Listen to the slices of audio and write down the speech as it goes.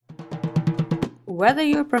Whether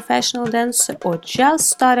you're a professional dancer or just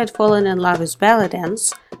started falling in love with belly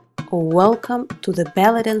dance, welcome to the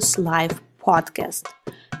Belly Dance Live podcast.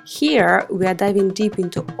 Here we are diving deep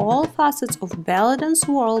into all facets of belly dance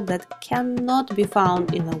world that cannot be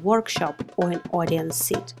found in a workshop or an audience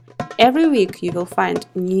seat. Every week you will find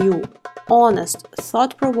new, honest,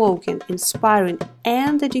 thought-provoking, inspiring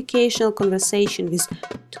and educational conversation with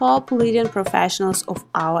top leading professionals of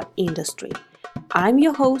our industry. I'm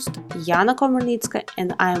your host, Yana Komarnitska,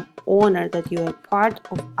 and I am honored that you are part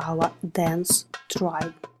of our dance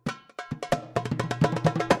tribe.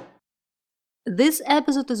 This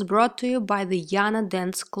episode is brought to you by the Yana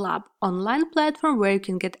Dance Club, online platform where you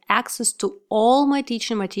can get access to all my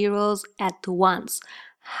teaching materials at once.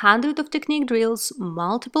 Hundreds of technique drills,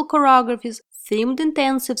 multiple choreographies, themed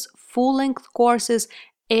intensives, full-length courses,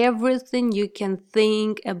 everything you can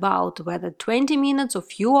think about, whether 20 minutes or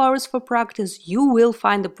few hours for practice, you will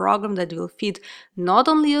find a program that will fit not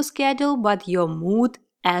only your schedule but your mood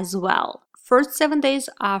as well. First 7 days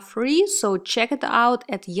are free, so check it out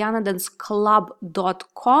at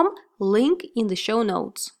yanadanceclub.com, link in the show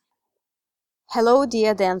notes. Hello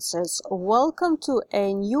dear dancers, welcome to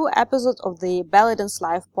a new episode of the Belly Dance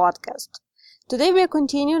Live podcast. Today we are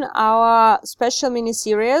continuing our special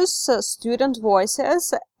mini-series, Student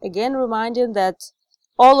Voices, again reminding that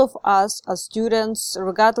all of us are students,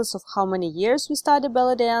 regardless of how many years we study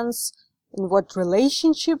belly dance, in what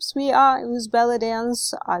relationships we are with belly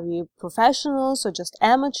dance, are we professionals or just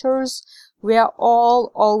amateurs, we are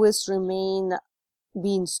all always remain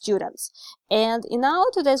being students. And in our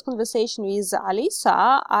today's conversation with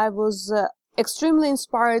Alisa, I was extremely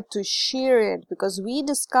inspired to share it because we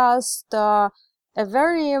discussed a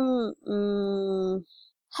very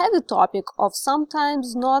heavy topic of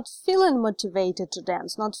sometimes not feeling motivated to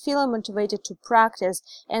dance, not feeling motivated to practice.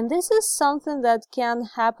 And this is something that can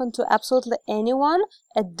happen to absolutely anyone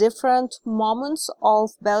at different moments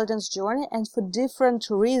of belly dance journey and for different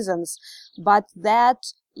reasons. But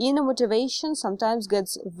that inner motivation sometimes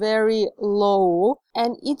gets very low,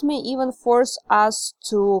 and it may even force us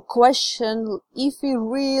to question if we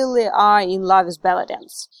really are in love with belly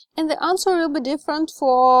dance. And the answer will be different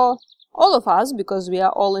for all of us because we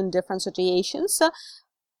are all in different situations,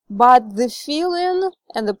 but the feeling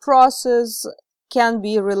and the process can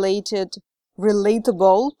be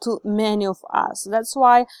relatable to many of us. That's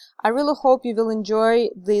why I really hope you will enjoy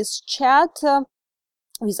this chat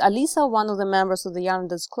with Alisa, one of the members of the Yana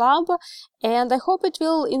Dance Club, and I hope it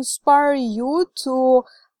will inspire you to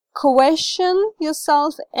question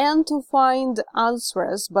yourself and to find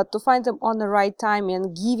answers, but to find them on the right time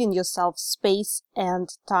and giving yourself space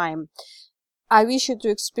and time. I wish you to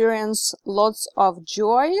experience lots of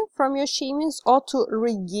joy from your shimmies or to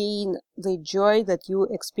regain the joy that you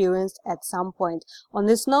experienced at some point. On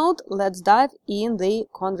this note, let's dive in the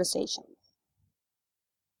conversation.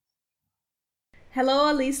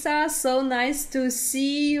 Hello, Alisa. So nice to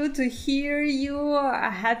see you, to hear you.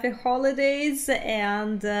 Happy holidays,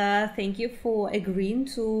 and thank you for agreeing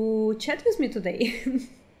to chat with me today.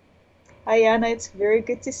 Hi, Anna. It's very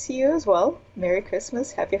good to see you as well. Merry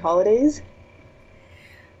Christmas. Happy holidays.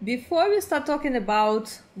 Before we start talking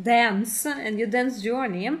about dance and your dance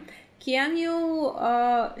journey, can you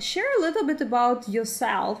share a little bit about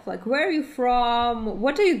yourself? Like, where are you from?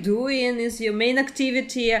 What are you doing? Is your main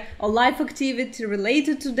activity or life activity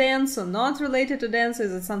related to dance or not related to dance?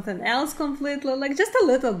 Is it something else completely? Like, just a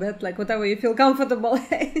little bit, like whatever you feel comfortable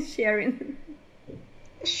sharing.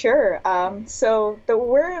 Sure. So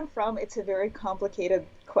where I'm from, it's a very complicated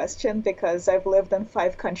question because I've lived in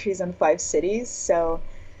 5 countries and 5 cities. So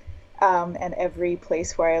and every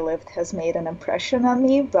place where I lived has made an impression on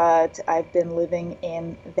me, but I've been living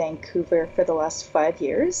in Vancouver for the last 5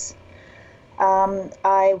 years.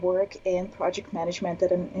 I work in project management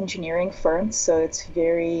at an engineering firm, so it's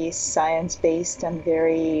very science-based and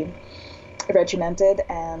very regimented,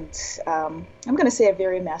 and I'm going to say a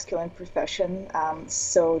very masculine profession.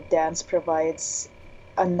 So dance provides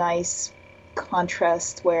a nice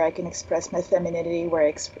contrast where I can express my femininity, where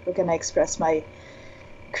I can express my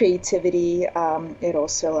creativity. It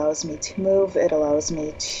also allows me to move. It allows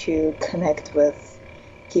me to connect with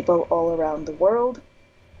people all around the world.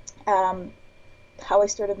 How I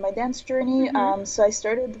started my dance journey. So I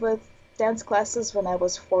started with dance classes when I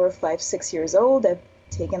was 4, 5, 6 years old. I've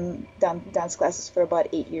taken dance classes for about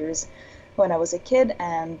 8 years when I was a kid,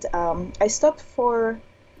 and I stopped for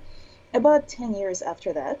about 10 years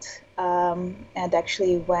after that. And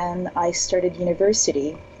actually, when I started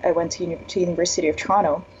university, I went to University of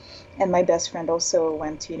Toronto, and my best friend also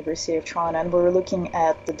went to University of Toronto, and we were looking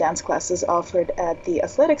at the dance classes offered at the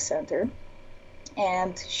Athletic Center.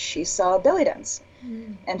 and she saw belly dance.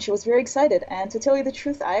 And she was very excited. And to tell you the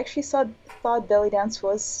truth, I actually thought belly dance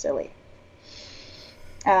was silly.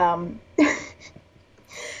 Um,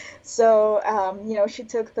 so she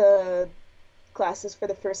took the classes for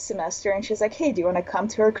the first semester, and she's like, "Hey, do you want to come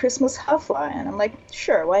to our Christmas hafla?" And I'm like,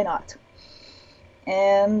 "Sure, why not?"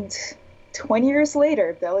 And 20 years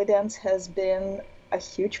later, belly dance has been a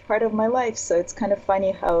huge part of my life. So it's kind of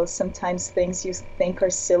funny how sometimes things you think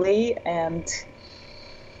are silly and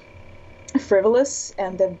frivolous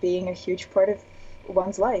end up being a huge part of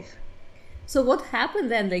one's life. So what happened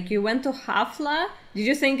then? Like, you went to Hafla? Did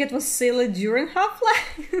you think it was silly during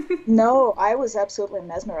Hafla? No, I was absolutely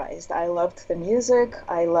mesmerized. I loved the music.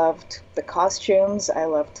 I loved the costumes. I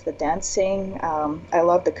loved the dancing. I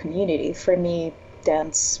loved the community. For me,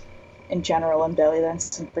 dance in general and belly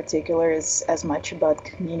dance in particular is as much about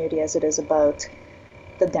community as it is about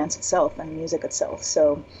the dance itself and music itself.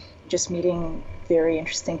 So just meeting very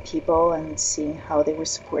interesting people and seeing how they were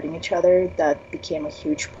supporting each other, that became a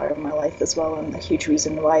huge part of my life as well, and a huge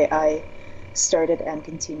reason why I started and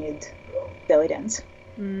continued belly dance.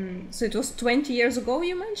 So it was 20 years ago,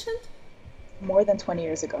 you mentioned? More than 20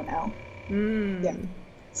 years ago now. Yeah.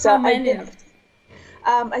 So how many?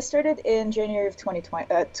 I started in January of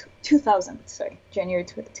 2000, January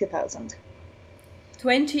 2000.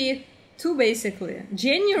 22 basically.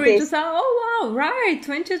 January 2000. Oh wow, right,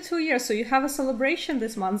 22 years. So you have a celebration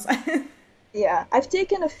this month. Yeah, I've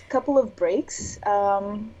taken a couple of breaks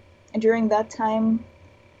during that time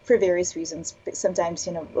for various reasons. Sometimes,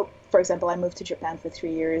 for example, I moved to Japan for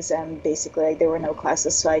 3 years, and basically there were no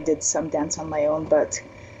classes, so I did some dance on my own, but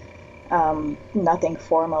nothing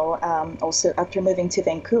formal. Also, after moving to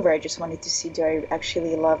Vancouver, I just wanted to see, do I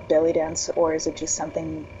actually love belly dance, or is it just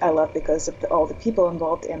something I love because of all the people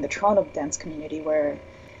involved in the Toronto dance community where I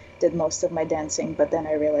did most of my dancing. But then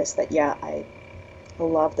I realized that, yeah, I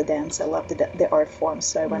love the dance. I love the art form,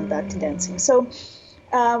 so I went back to dancing. So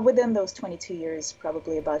within those 22 years,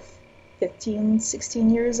 probably about 15, 16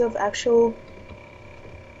 years of actual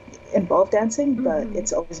involved dancing, but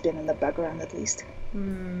it's always been in the background at least.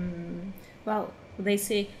 Well, they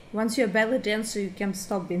say once you're a belly dancer, you can't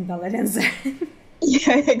stop being belly dancer.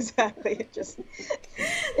 Yeah, exactly.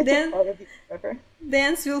 Then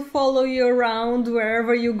dance will follow you around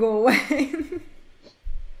wherever you go. It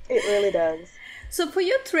really does. So for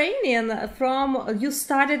your training, you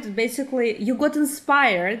started basically, you got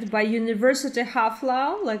inspired by University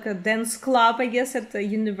Hafla, like a dance club, I guess, at the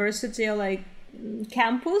university, like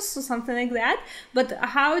campus or something like that. But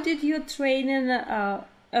how did your training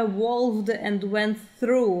evolved and went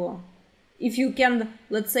through? If you can,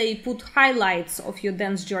 let's say, put highlights of your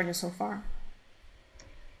dance journey so far.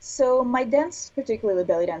 So my dance, particularly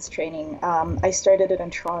belly dance training, I started it in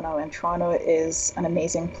Toronto, and Toronto is an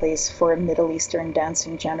amazing place for Middle Eastern dance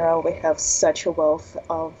in general. We have such a wealth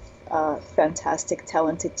of fantastic,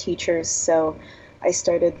 talented teachers. So I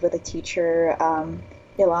started with a teacher,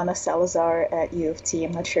 Ilana Salazar at U of T.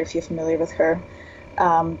 I'm not sure if you're familiar with her.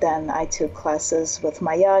 Then I took classes with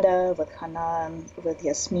Mayada, with Hanan, with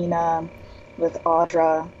Yasmina, with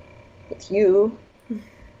Audra, with you,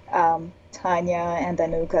 Tanya, and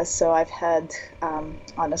Anuka. So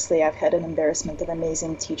honestly, I've had an embarrassment of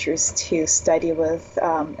amazing teachers to study with,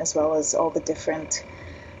 as well as all the different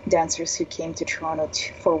dancers who came to Toronto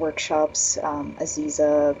for workshops.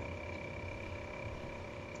 Aziza,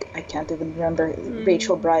 I can't even remember,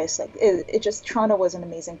 Rachel Bryce. Toronto was an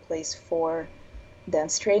amazing place for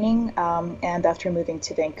dance training. And after moving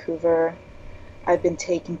to Vancouver, I've been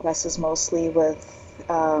taking classes mostly with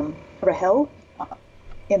Rahel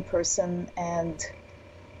in person and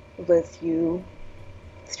with you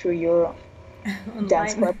through your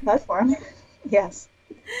dance club platform. Yes.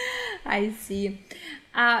 I see.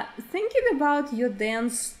 Thinking about your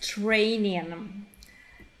dance training,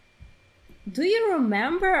 do you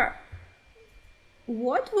remember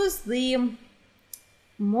what was the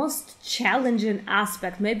most challenging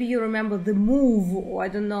aspect? Maybe you remember the move, or I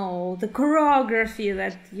don't know, the choreography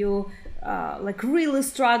that you really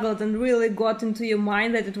struggled and really got into your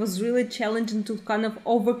mind, that it was really challenging to kind of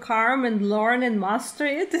overcome and learn and master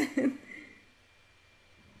it.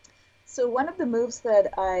 So one of the moves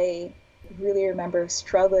that I really remember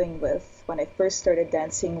struggling with when I first started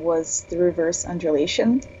dancing was the reverse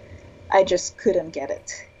undulation. I just couldn't get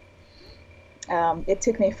it. It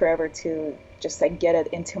took me forever to just get it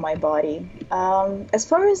into my body. As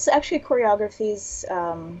far as actually choreographies,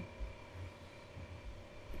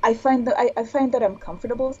 I find that I'm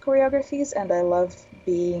comfortable with choreographies, and I love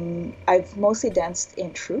I've mostly danced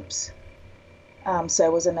in troupes. So I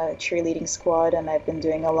was in a cheerleading squad, and I've been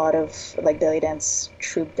doing a lot of like belly dance,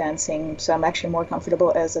 troop dancing. So I'm actually more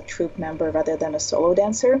comfortable as a troop member rather than a solo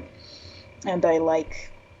dancer. And I like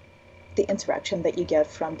the interaction that you get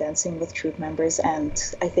from dancing with troop members. And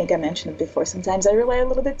I think I mentioned it before, sometimes I rely a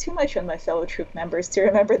little bit too much on my fellow troop members to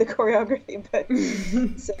remember the choreography. But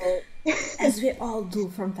so as we all do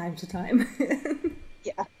from time to time.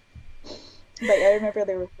 yeah. But I remember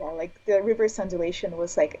there was like the reverse undulation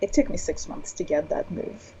was like it took me 6 months to get that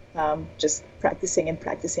move. Just practicing and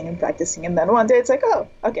practicing and practicing, and then one day it's like, oh,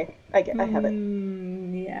 okay, I have it.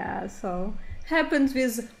 Yeah, so happens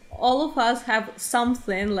with all of us have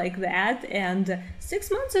something like that, and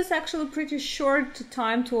 6 months is actually a pretty short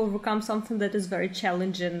time to overcome something that is very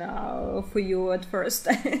challenging for you at first.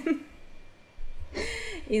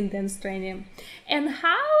 In dance training. And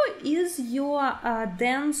how is your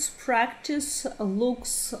dance practice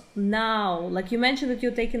looks now? Like you mentioned that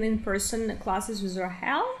you're taking in-person classes with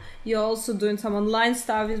Rahel, you're also doing some online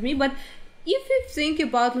stuff with me, but if you think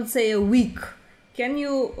about, let's say, a week, can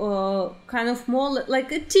you kind of more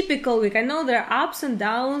like a typical week? I know there are ups and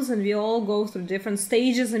downs and we all go through different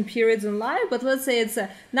stages and periods in life, but let's say it's a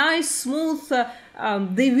nice, smooth,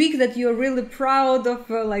 the week that you're really proud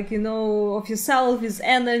of, of yourself, with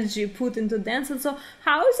energy put into dance. And so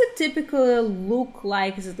how does it typically look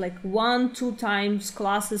like? Is it like 1-2 times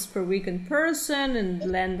classes per week in person?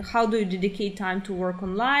 And then how do you dedicate time to work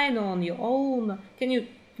online or on your own? Can you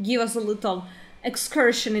give us a little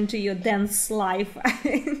excursion into your dance life?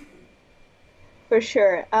 For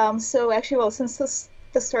sure. So actually, well, since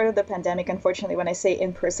the start of the pandemic, unfortunately, when I say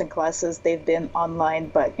in-person classes, they've been online,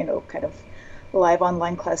 but kind of live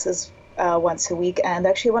online classes once a week. And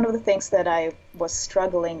actually, one of the things that I was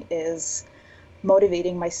struggling is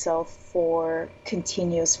motivating myself for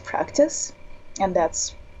continuous practice, and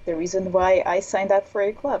that's the reason why I signed up for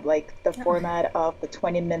a club. Like the format of the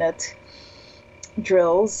 20-minute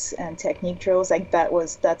drills and technique drills, like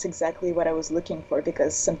that's exactly what I was looking for,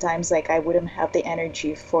 because sometimes like I wouldn't have the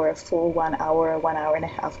energy for a full 1 hour and a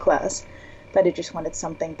half class, but I just wanted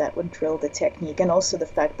something that would drill the technique, and also the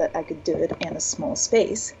fact that I could do it in a small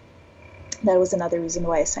space. That was another reason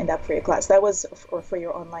why I signed up for your class. That was, or for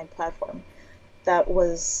your online platform.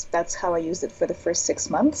 That's how I used it for the first 6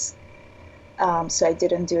 months. So I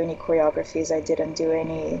didn't do any choreographies, I didn't do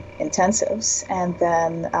any intensives, and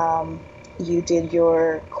then you did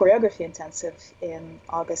your choreography intensive in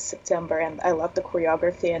August, September, and I loved the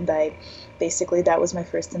choreography, and that was my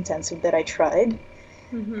first intensive that I tried.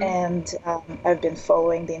 Mm-hmm. And I've been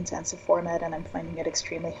following the intensive format, and I'm finding it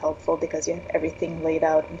extremely helpful because you have everything laid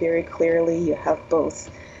out very clearly. You have both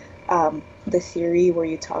the theory where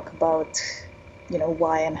you talk about,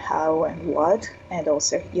 why and how and what, and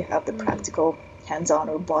also you have the practical hands-on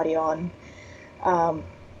or body-on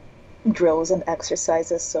drills and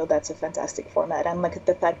exercises. So that's a fantastic format, and look at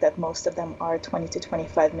the fact that most of them are 20 to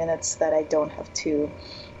 25 minutes, that I don't have to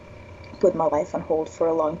put my life on hold for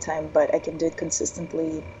a long time, but I can do it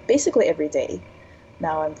consistently basically every day.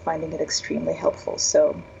 Now I'm finding it extremely helpful.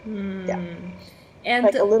 So yeah, and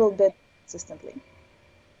like a little bit consistently.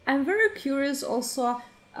 I'm very curious also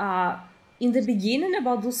in the beginning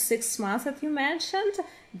about those 6 months that you mentioned,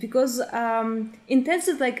 because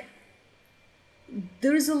intensive, like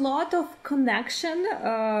there is a lot of connection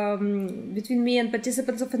between me and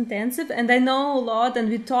participants of intensive, and I know a lot, and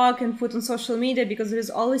we talk and put on social media because there is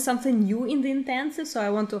always something new in the intensive, so I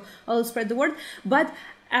want to always spread the word. But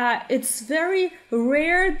it's very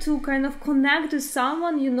rare to kind of connect with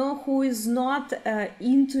someone who is not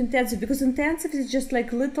into intensive, because intensive is just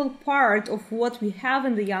like little part of what we have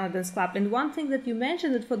in the Young Dance Club. And one thing that you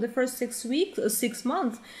mentioned, that for the first 6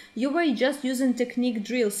 months you were just using technique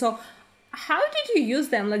drills. So how did you use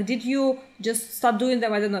them? Like, did you just start doing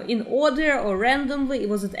them, I don't know, in order or randomly?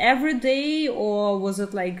 Was it every day, or was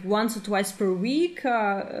it like once or twice per week?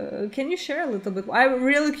 Can you share a little bit? I'm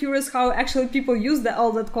really curious how actually people use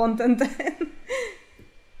all that content.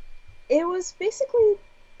 It was basically,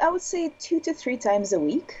 I would say 2 to 3 times a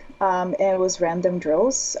week. And it was random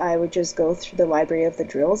drills. I would just go through the library of the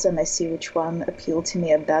drills and I see which one appealed to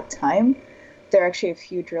me at that time. There are actually a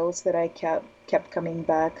few drills that I kept coming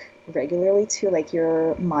back regularly to, like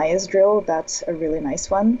your Maya's drill. That's a really nice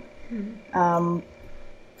one. Mm-hmm.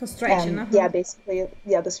 For stretching, yeah, basically,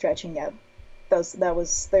 yeah, the stretching, yeah. That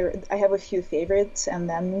was there. I have a few favorites, and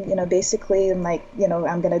then basically, like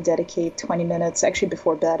I'm gonna dedicate 20 minutes actually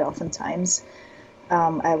before bed. Oftentimes,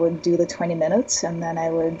 I would do the 20 minutes, and then I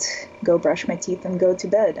would go brush my teeth and go to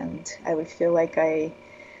bed, and I would feel like I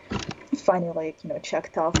finally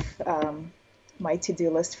checked off my to-do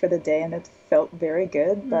list for the day, and it felt very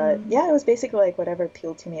good. But yeah, it was basically like whatever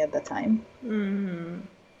appealed to me at the time.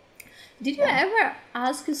 Did you ever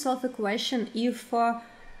ask yourself a question if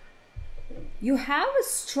you have a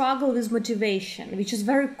struggle with motivation, which is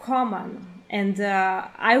very common, and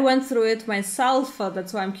I went through it myself,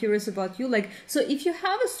 that's why I'm curious about you. Like, so if you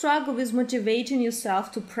have a struggle with motivating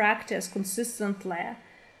yourself to practice consistently,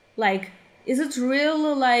 like, is it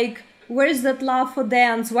really like, where is that love for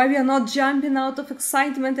dance? Why we are not jumping out of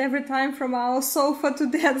excitement every time from our sofa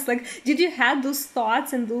to dance? Like, did you have those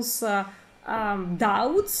thoughts and those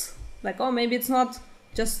doubts? Like, oh, maybe it's not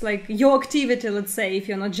just like your activity, let's say, if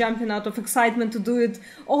you're not jumping out of excitement to do it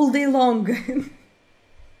all day long.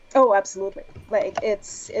 Oh, absolutely. Like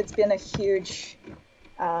it's been a huge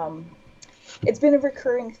it's been a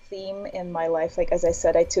recurring theme in my life. Like, as I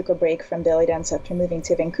said, I took a break from belly dance after moving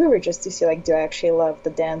to Vancouver just to see, like, do I actually love the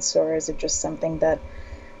dance, or is it just something that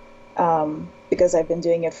because I've been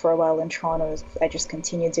doing it for a while in Toronto, I just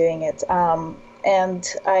continue doing it. And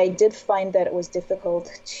I did find that it was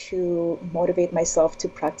difficult to motivate myself to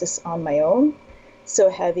practice on my own. So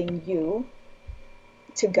having you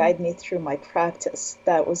to guide me through my practice,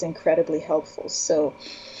 that was incredibly helpful. So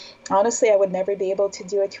honestly, I would never be able to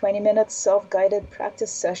do a 20-minute self-guided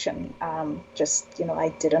practice session. I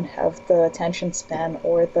didn't have the attention span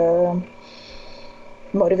or the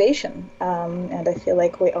motivation. And I feel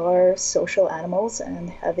like we are social animals, and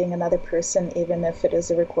having another person, even if it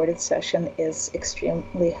is a recorded session, is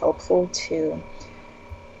extremely helpful to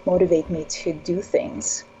motivate me to do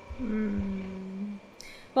things.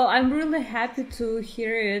 Well, I'm really happy to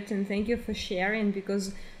hear it, and thank you for sharing,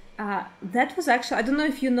 because that was actually, I don't know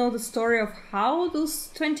if you know the story of how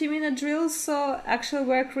those 20-minute drills actually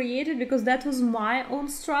were created, because that was my own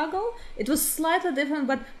struggle. It was slightly different,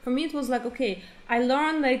 but for me it was like, okay, I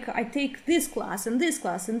learned, like, I take this class and this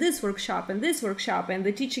class and this workshop and this workshop, and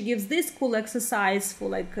the teacher gives this cool exercise for,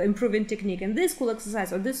 like, improving technique, and this cool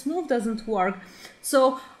exercise, or this move doesn't work.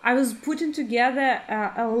 So I was putting together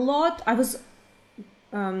a lot. I was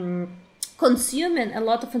consuming a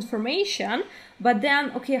lot of information, but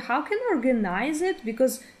then, okay, how can I organize it?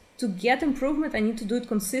 Because to get improvement, I need to do it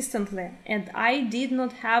consistently. And I did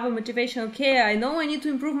not have a motivation. Okay, I know I need to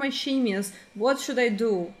improve my shimmys. What should I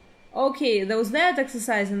do? Okay, there was that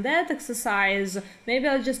exercise and that exercise. Maybe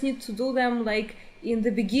I just need to do them like in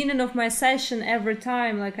the beginning of my session every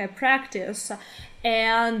time, like I practice.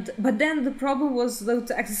 But then the problem was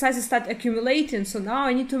the exercises start accumulating. So now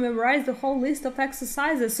I need to memorize the whole list of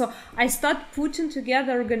exercises. So I start putting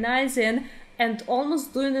together, organizing, and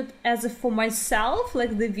almost doing it as if for myself,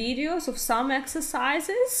 like the videos of some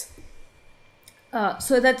exercises,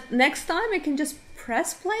 so that next time I can just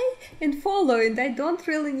press play and follow, and I don't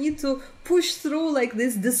really need to push through like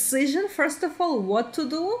this decision, first of all, what to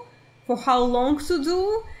do, for how long to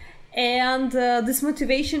do, and this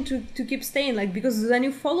motivation to keep staying, like, because when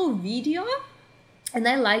you follow video, and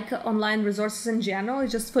I like online resources in general,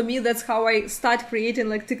 just for me, that's how I start creating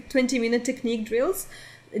like 20-minute technique drills.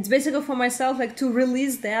 It's basically for myself, like, to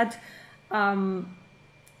release that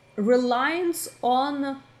reliance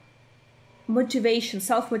on motivation,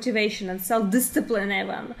 self-motivation, and self-discipline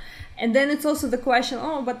even. And then it's also the question,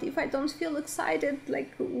 oh, but if I don't feel excited,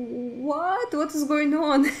 like, what is going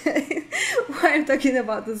on? Why I'm talking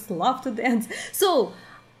about this love to dance. So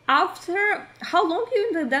after, how long are you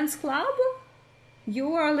in the dance club?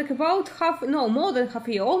 You are like about more than half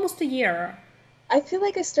a year, almost a year. I feel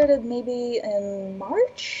like I started maybe in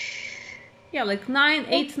March. Yeah, like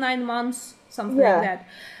 9 months, something like that.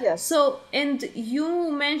 Yes. So, and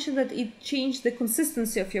you mentioned that it changed the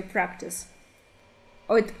consistency of your practice.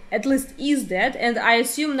 Or it at least is that. And I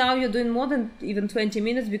assume now you're doing more than even 20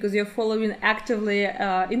 minutes because you're following actively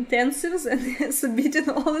intensives and submitting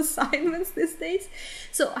all assignments these days.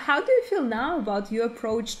 So how do you feel now about your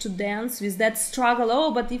approach to dance with that struggle?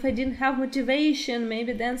 Oh, but if I didn't have motivation,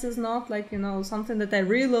 maybe dance is not like, something that I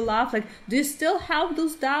really love. Like, do you still have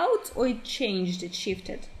those doubts, or it changed, it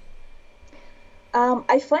shifted?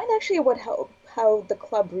 I find actually how the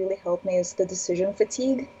club really helped me is the decision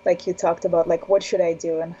fatigue. Like you talked about, like, what should I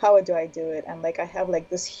do and how do I do it? And like, I have like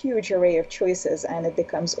this huge array of choices and it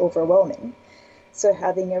becomes overwhelming. So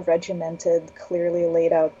having a regimented, clearly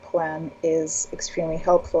laid out plan is extremely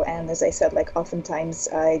helpful. And as I said, like, oftentimes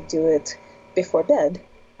I do it before bed.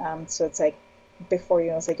 So it's like before,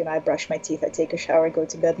 it's like, I brush my teeth, I take a shower, go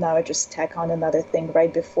to bed. Now I just tack on another thing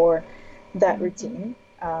right before that routine.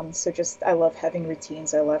 So just, I love having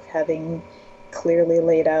routines. I love having clearly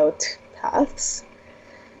laid out paths.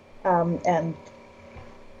 And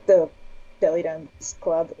the belly dance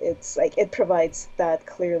club, it's like, it provides that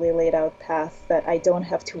clearly laid out path that I don't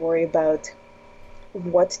have to worry about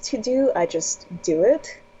what to do. I just do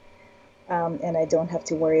it. And I don't have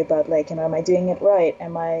to worry about like, am I doing it right?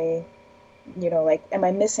 Am I, like, am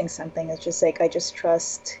I missing something? It's just like, I just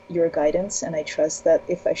trust your guidance, and I trust that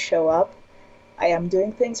if I show up, I am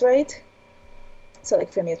doing things right. So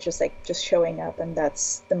like for me, it's just like just showing up, and that,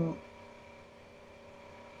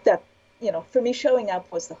 for me, showing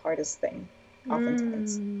up was the hardest thing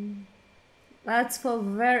oftentimes. That's for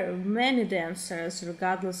very many dancers,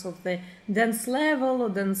 regardless of the dance level or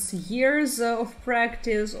dance years of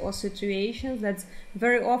practice or situations. That's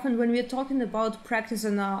very often when we're talking about practice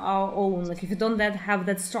on our own. Like if you don't have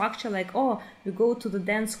that structure, like, oh, we go to the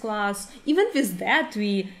dance class. Even with that,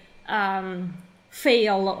 we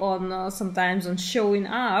fail on sometimes on showing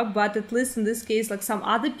up, but at least in this case, like some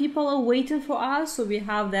other people are waiting for us, so we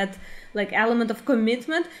have that like element of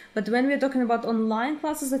commitment. But when we're talking about online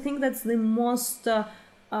classes, I think that's the most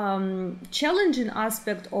challenging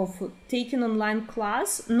aspect of taking online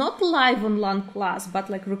class, not live online class, but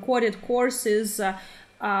like recorded courses,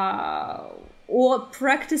 or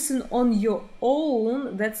practicing on your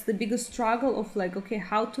own. That's the biggest struggle of like, okay,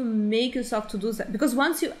 how to make yourself to do that, because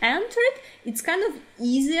once you enter it, it's kind of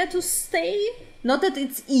easier to stay. Not that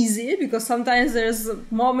it's easy, because sometimes there's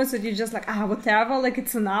moments that you're just like, whatever, like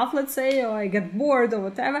it's enough, let's say, or I get bored or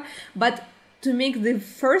whatever. But to make the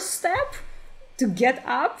first step, to get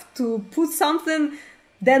up, to put something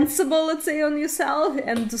danceable, let's say, on yourself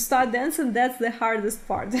and to start dancing, that's the hardest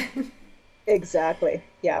part. Exactly.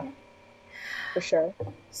 Yeah, for sure.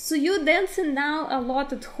 So you're dancing now a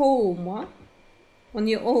lot at home, huh? On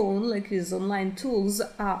your own, like with online tools.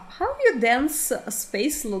 How your dance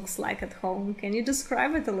space looks like at home? Can you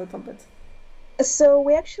describe it a little bit? So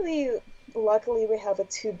we actually, luckily, we have a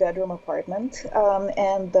two-bedroom apartment,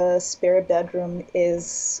 and the spare bedroom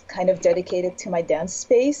is kind of dedicated to my dance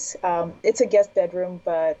space. It's a guest bedroom,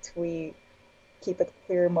 but we keep it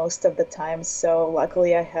clear most of the time. So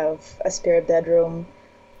luckily, I have a spare bedroom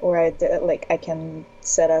where I can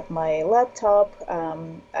set up my laptop.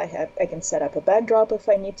 I can set up a backdrop if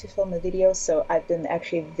I need to film a video. So I've been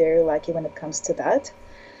actually very lucky when it comes to that.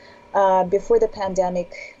 Before the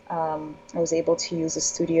pandemic, I was able to use a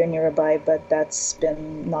studio nearby, but that's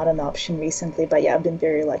been not an option recently. But yeah, I've been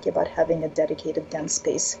very lucky about having a dedicated dance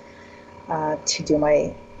space to do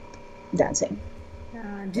my dancing.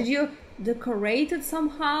 Did you decorate it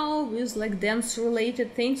somehow with like dance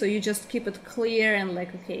related things, or you just keep it clear and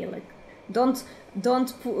like, okay, like don't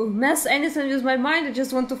mess anything with my mind, I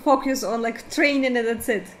just want to focus on like training and that's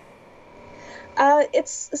it?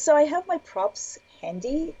 So I have my props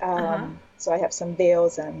handy. So I have some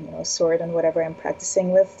veils and sword and whatever I'm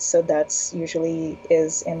practicing with. So that's usually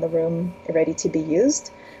is in the room ready to be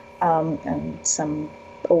used, and some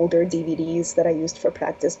older DVDs that I used for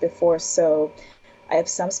practice before. So I have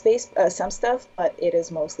some space, some stuff, but it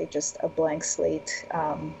is mostly just a blank slate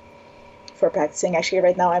for practicing. Actually,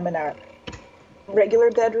 right now I'm in a regular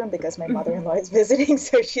bedroom because my mother-in-law is visiting,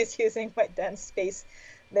 so she's using my dance space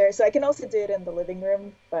there. So I can also do it in the living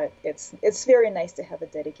room, but it's very nice to have a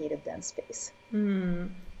dedicated dance space.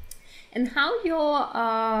 And how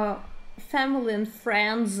your family and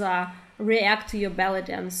friends react to your belly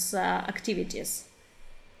dance activities?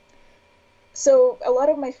 So a lot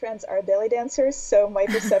of my friends are belly dancers, so my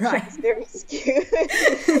perception is very skewed.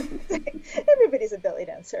 Everybody's a belly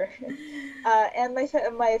dancer. And my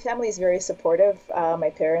family is very supportive. My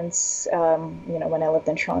parents, when I lived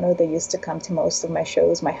in Toronto, they used to come to most of my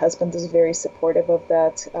shows. My husband is very supportive of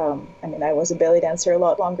that. I was a belly dancer a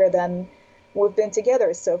lot longer than we've been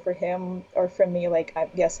together. So for him or for me, like,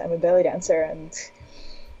 yes, I'm a belly dancer, and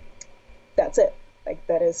that's it. Like,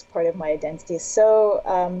 that is part of my identity. So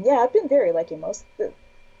yeah, I've been very lucky.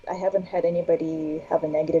 I haven't had anybody have a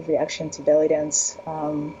negative reaction to belly dance.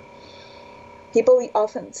 People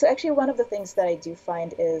often, so actually one of the things that I do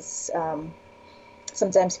find is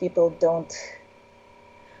sometimes people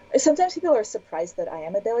are surprised that I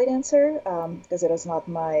am a belly dancer, because it is not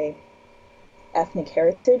my ethnic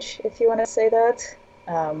heritage, if you want to say that.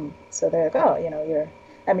 So they're like, oh,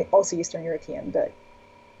 also Eastern European, but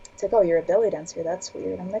it's like, oh, you're a belly dancer, that's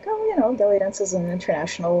weird. I'm like, oh, belly dance is an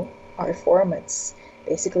international art form. It's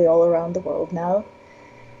basically all around the world now.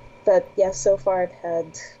 But yeah, so far I've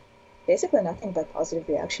had basically nothing but positive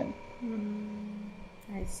reaction.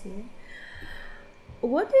 I see.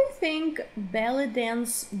 What do you think belly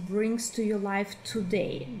dance brings to your life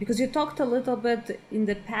today? Because you talked a little bit in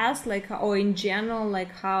the past, like, or in general,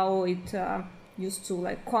 like how it used to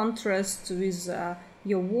like contrast with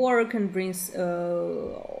your work and brings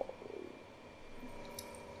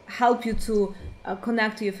help you to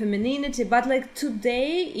connect to your femininity. But like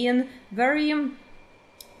today, in very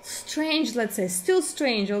strange, let's say, still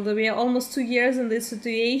strange, although we are almost 2 years in this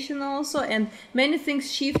situation also, and many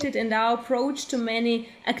things shifted in our approach to many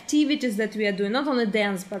activities that we are doing, not only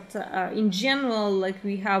dance, but in general, like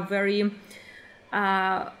we have very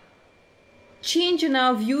change in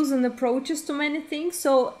our views and approaches to many things.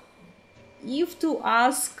 So if to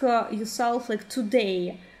ask yourself, like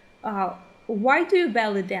today, why do you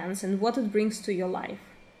belly dance and what it brings to your life?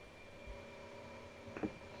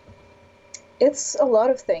 It's a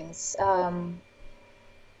lot of things.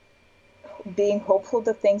 Being hopeful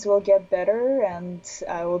that things will get better and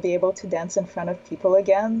I will be able to dance in front of people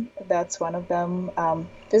again. That's one of them.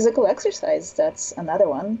 Physical exercise, that's another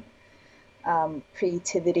one.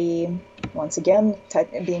 Creativity, once again,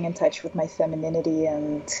 being in touch with my femininity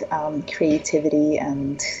and creativity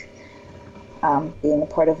and being a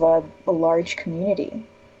part of a large community.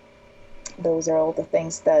 Those are all the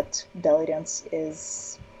things that belly dance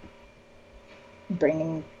is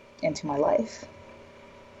bringing into my life.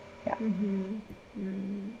 Yeah. Mm-hmm.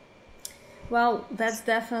 Mm-hmm. Well, that's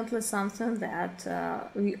definitely something that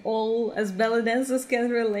we all as belly dancers can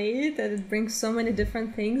relate, and it brings so many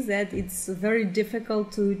different things that it's very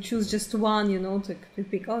difficult to choose just one, to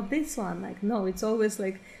pick, oh, this one. Like, no, it's always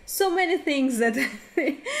like so many things that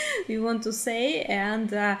we want to say, and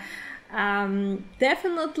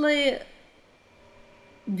definitely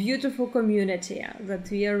beautiful community that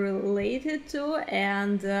we are related to,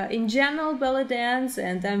 and in general belly dance,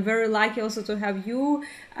 and I'm very lucky also to have you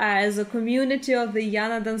as a community of the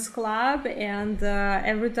Yana Dance Club, and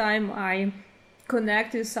every time I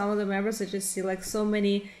connect with some of the members I just see like so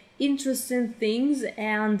many interesting things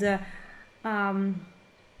and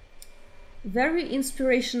very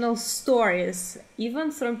inspirational stories,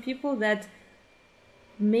 even from people that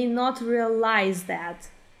may not realize that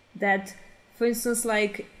for instance,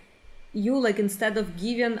 like you, like instead of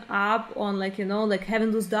giving up on like, like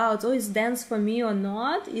having those doubts, oh, is dance for me or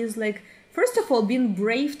not, is like, first of all, being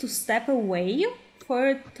brave to step away for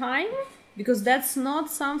a time, because that's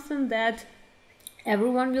not something that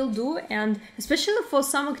everyone will do, and especially for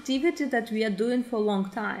some activity that we are doing for a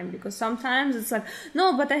long time, because sometimes it's like,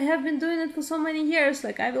 no, but I have been doing it for so many years,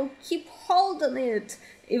 like I will keep holding it,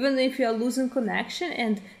 even if you are losing connection.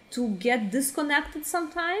 And to get disconnected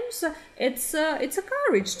sometimes, it's a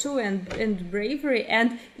courage too, and bravery.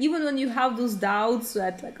 And even when you have those doubts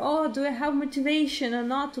that like, oh, do I have motivation or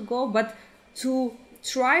not to go, but to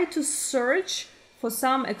try to search for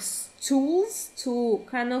some tools to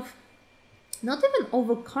kind of not even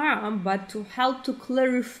overcome, but to help to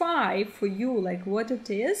clarify for you like what it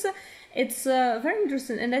is. It's very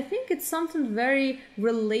interesting, and I think it's something very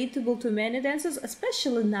relatable to many dancers,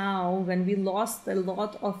 especially now when we lost a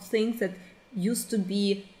lot of things that used to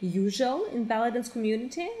be usual in ballet dance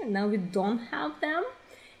community, and now we don't have them.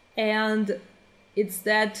 And it's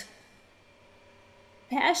that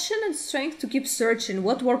passion and strength to keep searching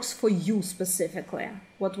what works for you specifically,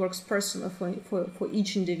 what works personally for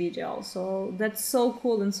each individual. So that's so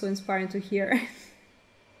cool and so inspiring to hear.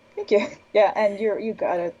 Thank you. Yeah, and you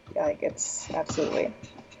got it. Like, it's absolutely.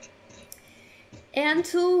 And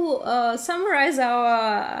to summarize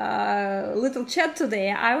our little chat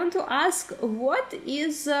today, I want to ask, what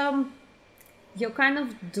is your kind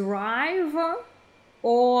of drive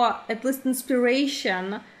or at least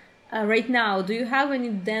inspiration right now? Do you have any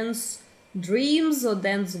dance dreams or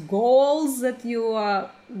dance goals that you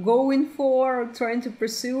are going for or trying to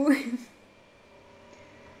pursue?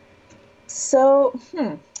 So,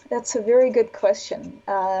 that's a very good question.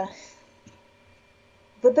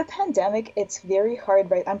 With the pandemic, it's very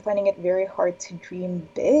hard, right? I'm finding it very hard to dream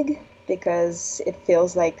big because it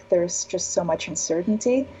feels like there's just so much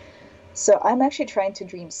uncertainty. So I'm actually trying to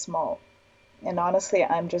dream small. And honestly,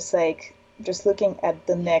 I'm just looking at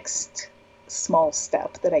the next small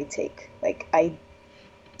step that I take. Like, I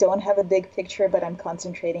don't have a big picture, but I'm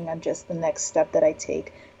concentrating on just the next step that I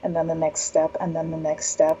take, and then the next step, and then the next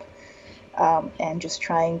step. And just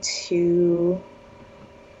trying to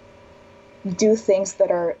do things that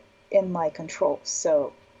are in my control.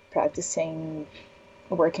 So practicing,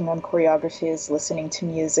 working on choreographies, listening to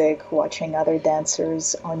music, watching other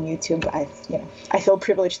dancers on YouTube. I feel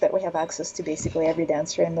privileged that we have access to basically every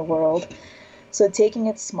dancer in the world. So taking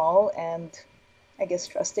it small and I guess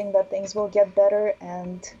trusting that things will get better,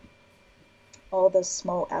 and all the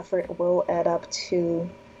small effort will add up to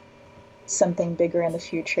something bigger in the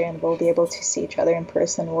future, and we'll be able to see each other in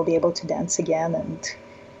person. We'll be able to dance again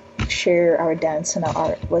and share our dance and our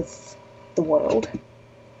art with the world.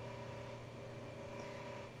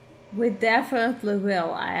 We definitely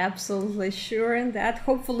will. I absolutely sure in that.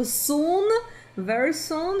 Hopefully soon, very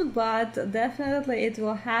soon, but definitely it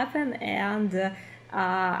will happen. And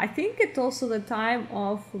I think it's also the time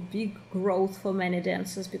of big growth for many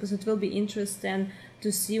dancers, because it will be interesting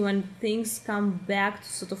to see when things come back to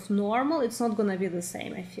sort of normal. It's not gonna be the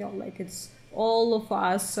same. I feel like it's all of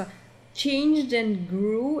us changed and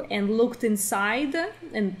grew and looked inside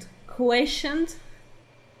and questioned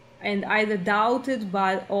and either doubted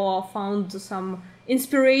or found some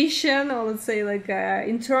inspiration, or let's say like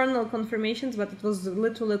internal confirmations, but it was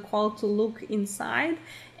literally called to look inside.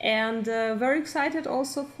 And very excited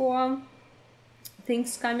also for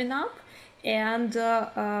things coming up. And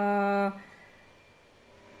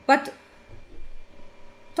but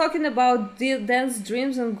talking about dance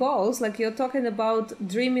dreams and goals, like you're talking about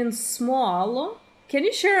dreaming small. Can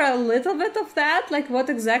you share a little bit of that? Like what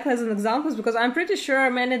exactly as an examples? Because I'm pretty sure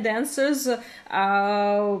many dancers who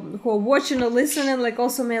are watching or listening, like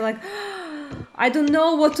also may like, I don't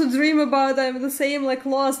know what to dream about. I'm the same, like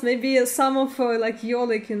lost. Maybe some of like your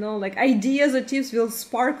like ideas or tips will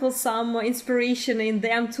sparkle some inspiration in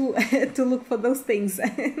them to to look for those things.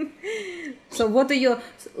 So what are your,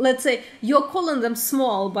 let's say you're calling them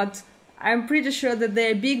small, but I'm pretty sure that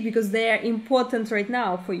they're big because they are important right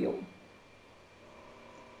now for you.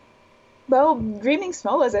 Well, dreaming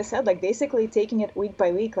small, as I said, like basically taking it week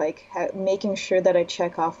by week, like making sure that I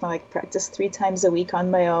check off my like practice 3 times a week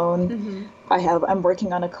on my own. I'm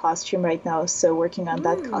working on a costume right now, so working on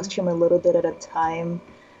that costume a little bit at a time.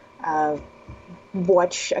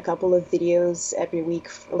 Watch a couple of videos every week,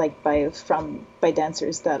 like by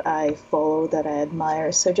dancers that I follow, that I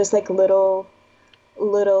admire. So just like little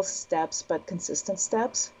steps, but consistent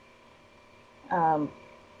steps.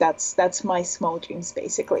 That's my small dreams,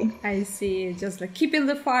 basically. I see. Just like keeping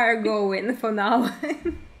the fire going for now.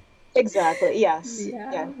 Exactly. Yes.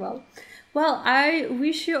 Yeah. Well, I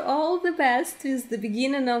wish you all the best with the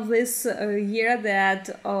beginning of this year,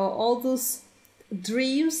 that all those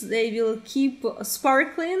dreams, they will keep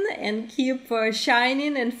sparkling and keep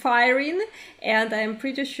shining and firing. And I'm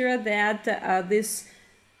pretty sure that this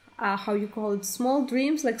how you call it, small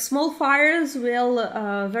dreams, like small fires, will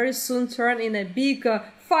very soon turn in a big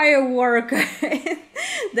firework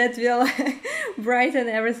that will brighten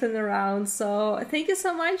everything around. So thank you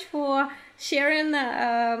so much for sharing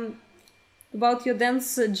about your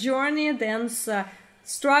dance journey, dance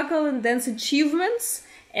struggle and dance achievements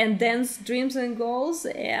and dance dreams and goals.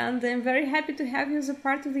 And I'm very happy to have you as a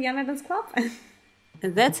part of the Yana Dance Club.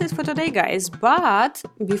 That's it for today, guys. But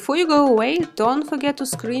before you go away, don't forget to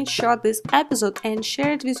screenshot this episode and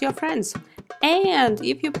share it with your friends. And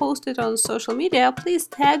if you post it on social media, please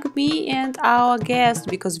tag me and our guest,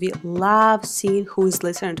 because we love seeing who is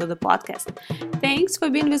listening to the podcast. Thanks for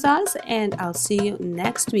being with us, and I'll see you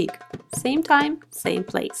next week. Same time, same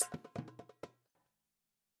place.